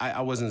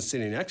 I wasn't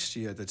sitting next to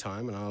you at the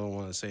time, and I don't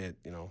want to say it,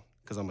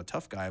 because I'm a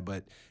tough guy,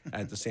 but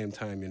at the same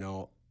time,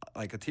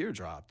 like a tear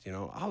dropped,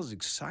 I was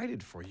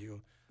excited for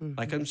you.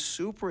 Like, I'm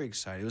super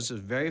excited. It was the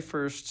very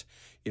first,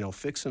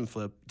 fix and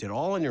flip, did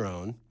all on your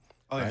own.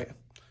 Oh, yeah. right?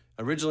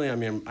 Originally, I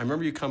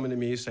remember you coming to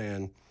me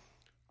saying,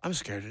 I'm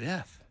scared to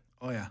death.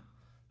 Oh, yeah.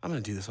 I'm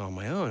going to do this on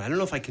my own. I don't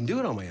know if I can do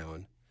it on my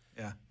own.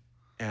 Yeah.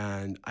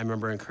 And I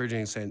remember encouraging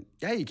and saying,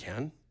 yeah, you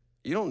can.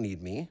 You don't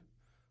need me.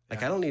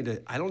 Like, I don't need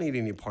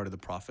any part of the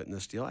profit in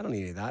this deal. I don't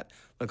need any of that.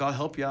 Look, I'll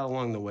help you out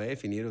along the way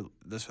if you need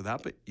this or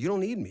that, but you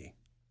don't need me.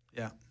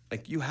 Yeah.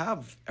 Like, you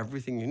have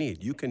everything you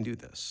need. You can do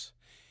this.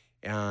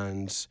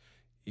 And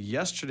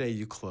yesterday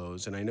you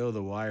closed, and I know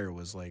the wire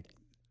was like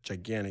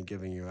gigantic,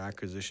 giving you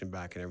acquisition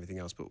back and everything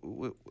else, but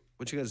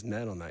what you guys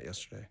net on that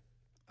yesterday?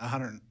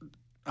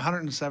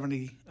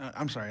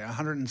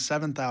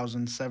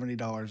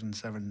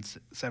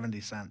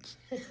 $107,070.70.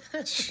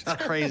 It's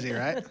crazy,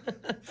 right?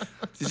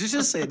 Did you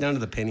just say it down to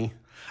the penny?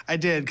 I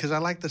did, because I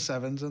like the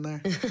sevens in there.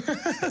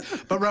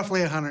 But roughly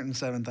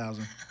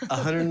 107,000.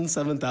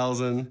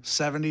 $107,070.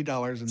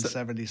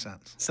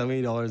 $70.70.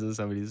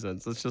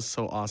 $70.70. That's just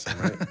so awesome,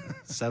 right?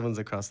 Sevens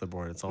across the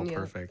board. It's all Yeah.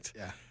 perfect.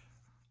 Yeah.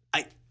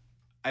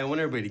 I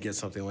want everybody to get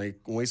something. Like,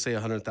 when we say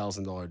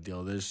 $100,000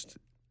 deal, there's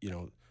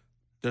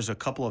a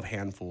couple of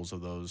handfuls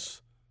of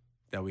those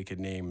that we could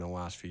name in the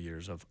last few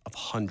years of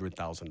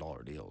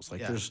 $100,000 deals.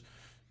 Like, Yeah. there's,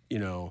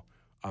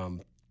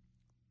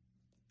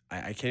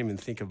 I can't even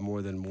think of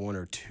more than one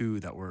or two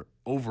that were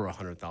over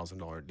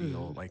 $100,000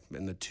 deal, like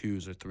in the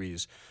 2s or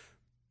 3s.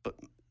 But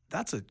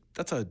that's a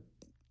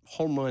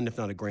home run, if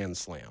not a grand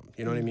slam.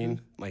 You know what I mean?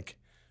 Like,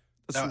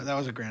 That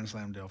was a grand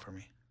slam deal for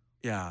me.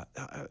 yeah,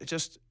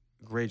 just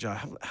great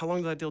job. How long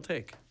did that deal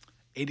take?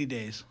 80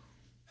 days.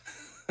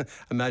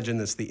 Imagine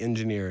this: the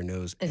engineer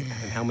knows in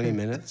how many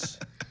minutes.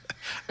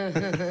 I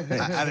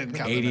didn't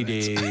count 80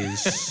 the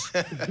minutes.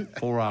 days,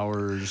 4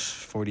 hours,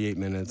 48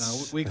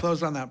 minutes. No, we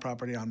closed on that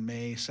property on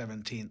May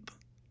 17th.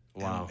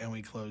 Wow. And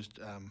we closed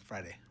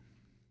Friday.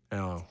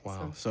 Oh,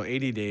 wow. So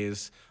 80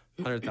 days,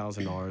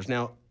 $100,000.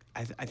 Now,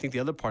 I think the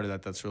other part of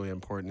that that's really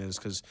important is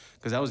because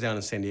that was down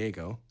in San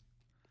Diego,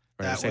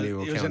 right? San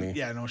Diego County. In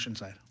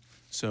Oceanside.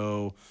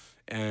 So,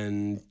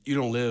 and you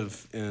don't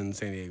live in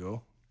San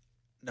Diego.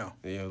 No.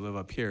 You live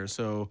up here.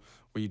 So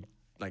were you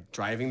like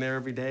driving there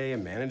every day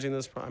and managing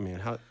this?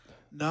 How?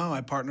 No,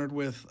 I partnered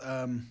with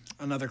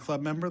another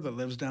club member that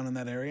lives down in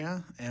that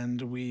area, and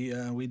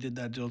we did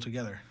that deal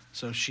together.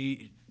 So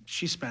she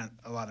spent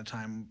a lot of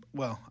time.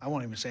 Well, I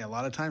won't even say a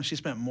lot of time. She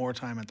spent more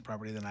time at the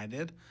property than I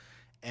did,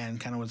 and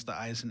kind of was the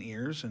eyes and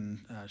ears. And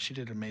she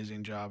did an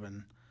amazing job,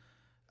 and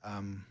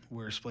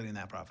we're splitting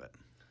that profit.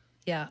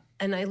 Yeah,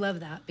 and I love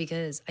that,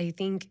 because I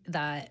think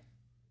that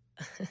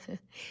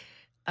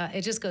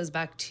it just goes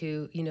back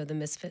to, the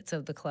misfits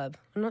of the club.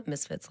 Well, not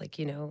misfits, like,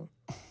 in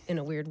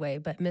a weird way,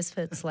 but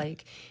misfits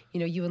like,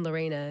 you and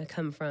Lorena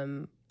come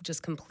from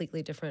just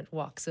completely different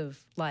walks of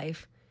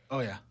life. Oh,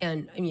 yeah.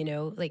 And,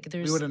 like,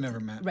 there's... We would have never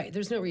met. Right.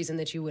 There's no reason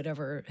that you would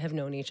ever have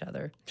known each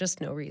other. Just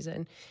no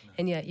reason. No.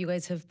 And yet you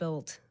guys have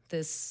built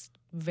this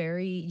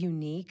very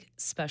unique,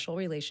 special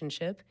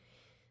relationship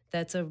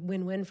that's a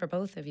win-win for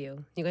both of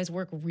you. You guys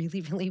work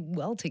really, really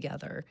well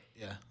together,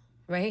 Yeah.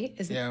 right?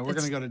 Yeah, we're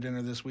going to go to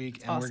dinner this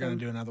week, and we're going awesome.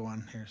 to do another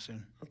one here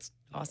soon. That's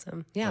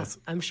awesome. Yeah,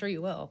 I'm sure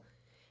you will.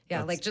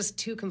 Yeah, like just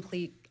two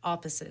complete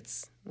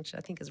opposites, which I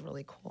think is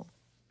really cool.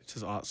 Which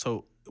is awesome.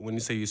 So when you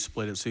say you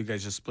split it, so you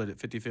guys just split it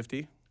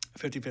 50-50?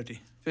 50-50.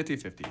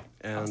 50-50.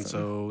 And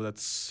so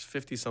that's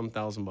 50-some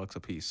thousand bucks a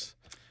piece.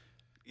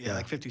 Yeah,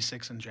 like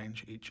 56 and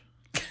change each.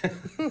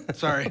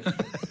 Sorry.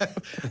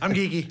 I'm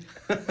geeky.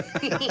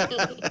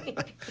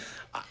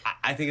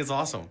 I think it's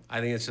awesome.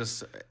 I think it's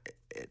just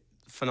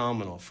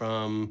phenomenal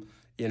from,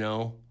 you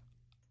know,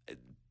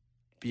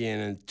 being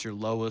at your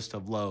lowest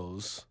of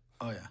lows,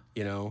 Oh, yeah.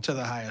 you know, To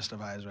the highest of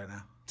highs right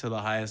now. to the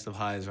highest of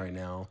highs right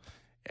now.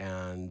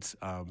 And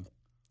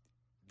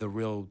the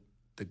real,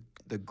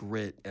 the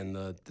grit and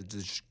the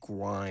just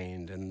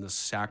grind and the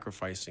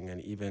sacrificing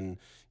and even,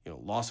 you know,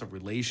 loss of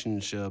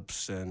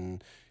relationships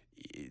and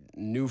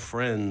new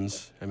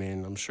friends. I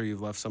mean, I'm sure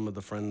you've left some of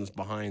the friends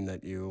behind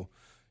that you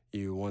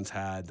once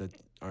had that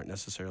aren't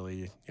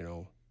necessarily, you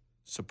know,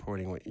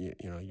 supporting what you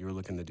know you were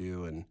looking to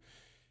do. And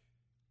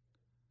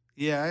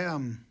Yeah,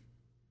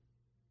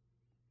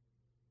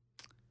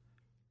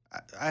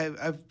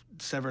 I've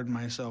severed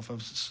myself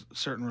of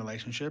certain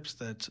relationships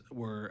that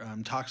were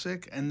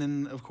toxic, and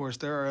then of course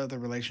there are other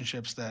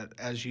relationships that,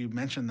 as you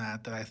mentioned,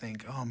 that I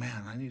think, oh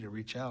man, I need to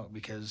reach out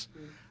because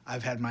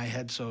I've had my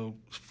head so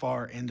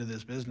far into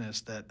this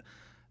business that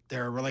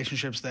there are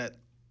relationships that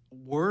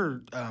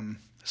were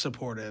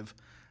supportive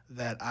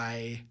that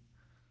I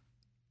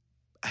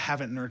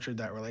haven't nurtured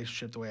that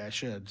relationship the way I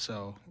should.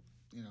 So,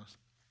 you know,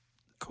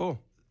 cool.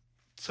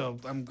 so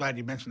I'm glad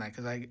you mentioned that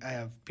because I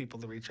have people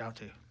to reach out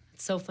to.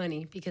 It's so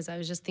funny because I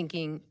was just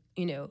thinking,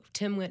 you know,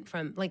 Tim went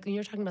from, like, when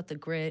you're talking about the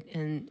grit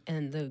and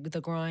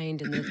the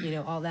grind and the, you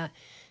know, all that,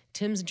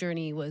 Tim's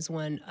journey was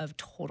one of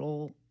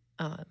total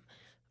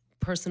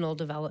personal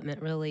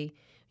development, really.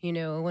 You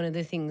know, one of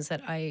the things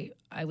that I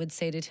would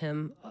say to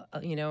Tim,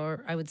 you know,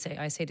 or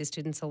I say to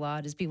students a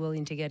lot, is be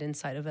willing to get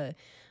inside of a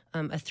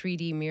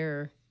 3D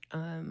mirror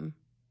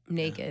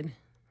naked,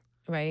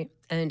 right?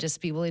 And just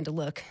be willing to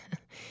look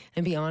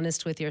and be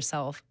honest with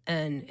yourself.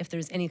 And if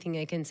there's anything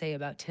I can say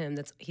about Tim,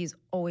 he's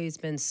always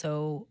been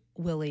so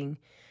willing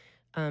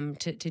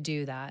to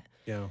do that.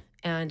 Yeah.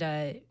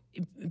 And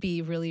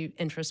be really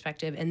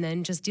introspective, and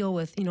then just deal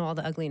with, you know, all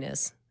the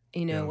ugliness,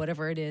 you know,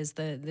 whatever it is,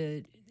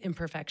 the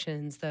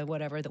imperfections, the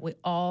whatever that we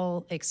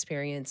all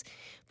experience,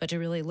 but to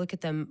really look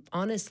at them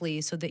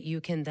honestly so that you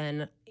can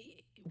then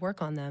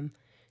work on them,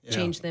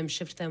 change them,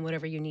 shift them,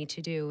 whatever you need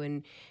to do.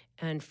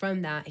 And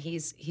from that,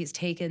 he's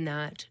taken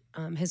that,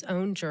 his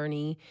own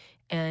journey,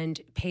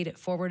 and paid it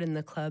forward in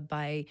the club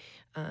by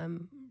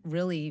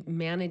really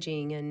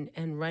managing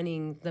and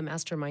running the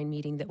mastermind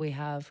meeting that we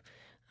have.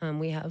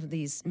 We have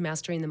these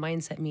Mastering the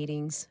Mindset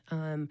meetings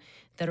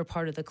that are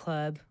part of the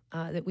club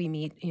that we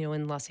meet, you know,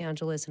 in Los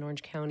Angeles and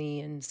Orange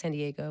County and San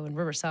Diego and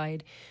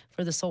Riverside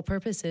for the sole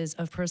purposes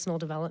of personal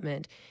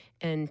development.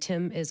 And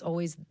Tim is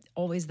always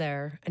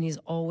there, and he's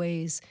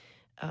always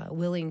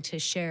willing to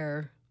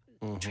share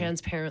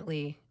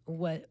transparently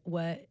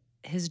what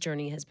his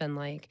journey has been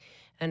like.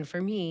 And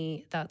for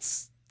me,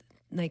 that's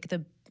like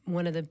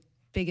one of the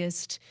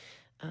biggest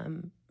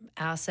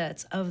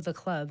assets of the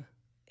club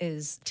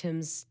is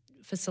Tim's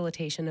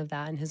facilitation of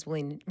that and his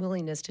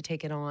willingness to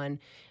take it on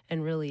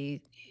and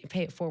really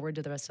pay it forward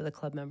to the rest of the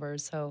club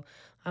members. So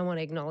I want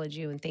to acknowledge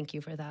you and thank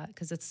you for that,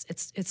 because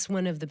it's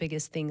one of the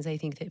biggest things I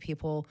think that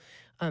people,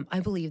 I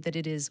believe that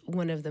it is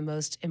one of the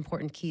most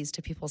important keys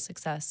to people's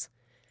success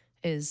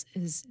is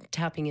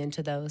tapping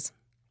into those.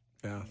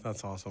 Yeah,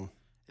 that's awesome.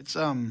 It's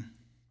I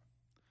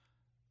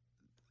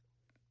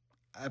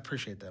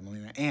appreciate that,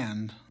 Melina,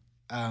 and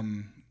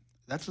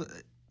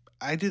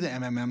I do the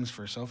MMMs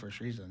for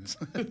selfish reasons.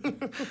 Right?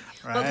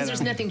 Well, because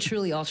there's nothing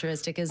truly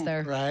altruistic, is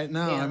there? Right.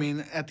 No, Yeah. I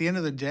mean, at the end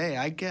of the day,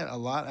 I get a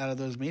lot out of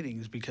those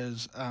meetings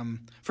because,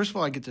 first of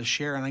all, I get to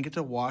share and I get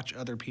to watch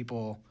other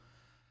people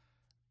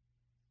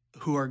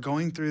who are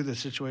going through the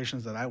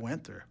situations that I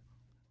went through,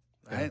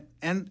 right?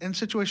 And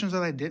situations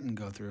that I didn't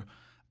go through.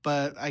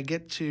 But I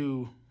get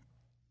to,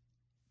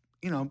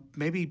 you know,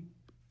 maybe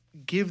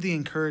give the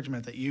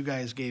encouragement that you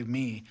guys gave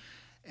me,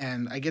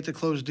 and I get to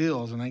close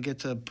deals, and I get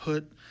to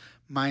put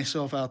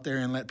myself out there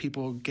and let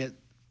people get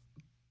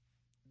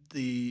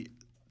the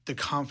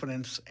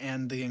confidence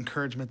and the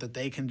encouragement that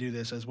they can do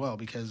this as well.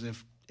 Because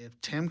if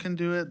Tim can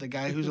do it, the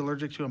guy who's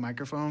allergic to a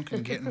microphone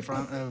can get in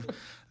front of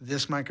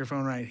this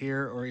microphone right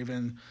here, or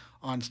even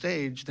on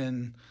stage,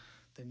 then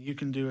you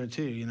can do it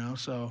too, you know?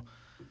 So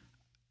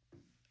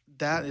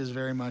that is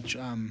very much,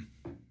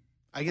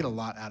 I get a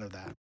lot out of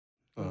that.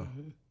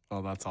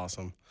 Oh, that's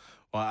awesome.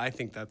 Well, I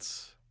think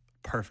that's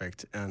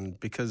perfect. And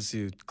because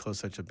you closed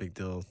such a big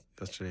deal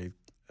yesterday,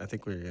 I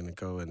think we're going to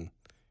go and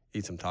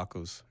eat some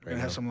tacos We're right going to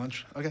now. have some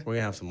lunch? Okay. We're going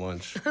to have some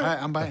lunch. All right,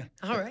 I'm buying.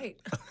 All right.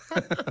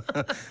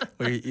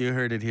 You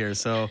heard it here.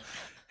 So,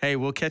 hey,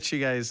 we'll catch you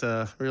guys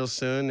real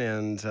soon.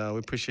 And we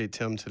appreciate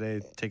Tim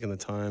today taking the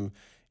time.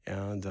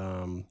 And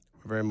we're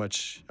very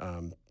much,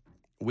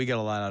 we got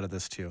a lot out of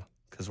this too.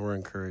 because we're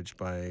encouraged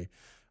by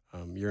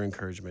your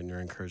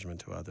encouragement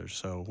to others.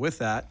 So with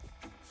that,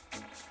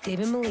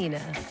 Dave and Melina,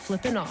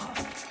 flipping off,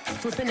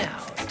 flipping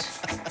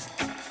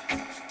out.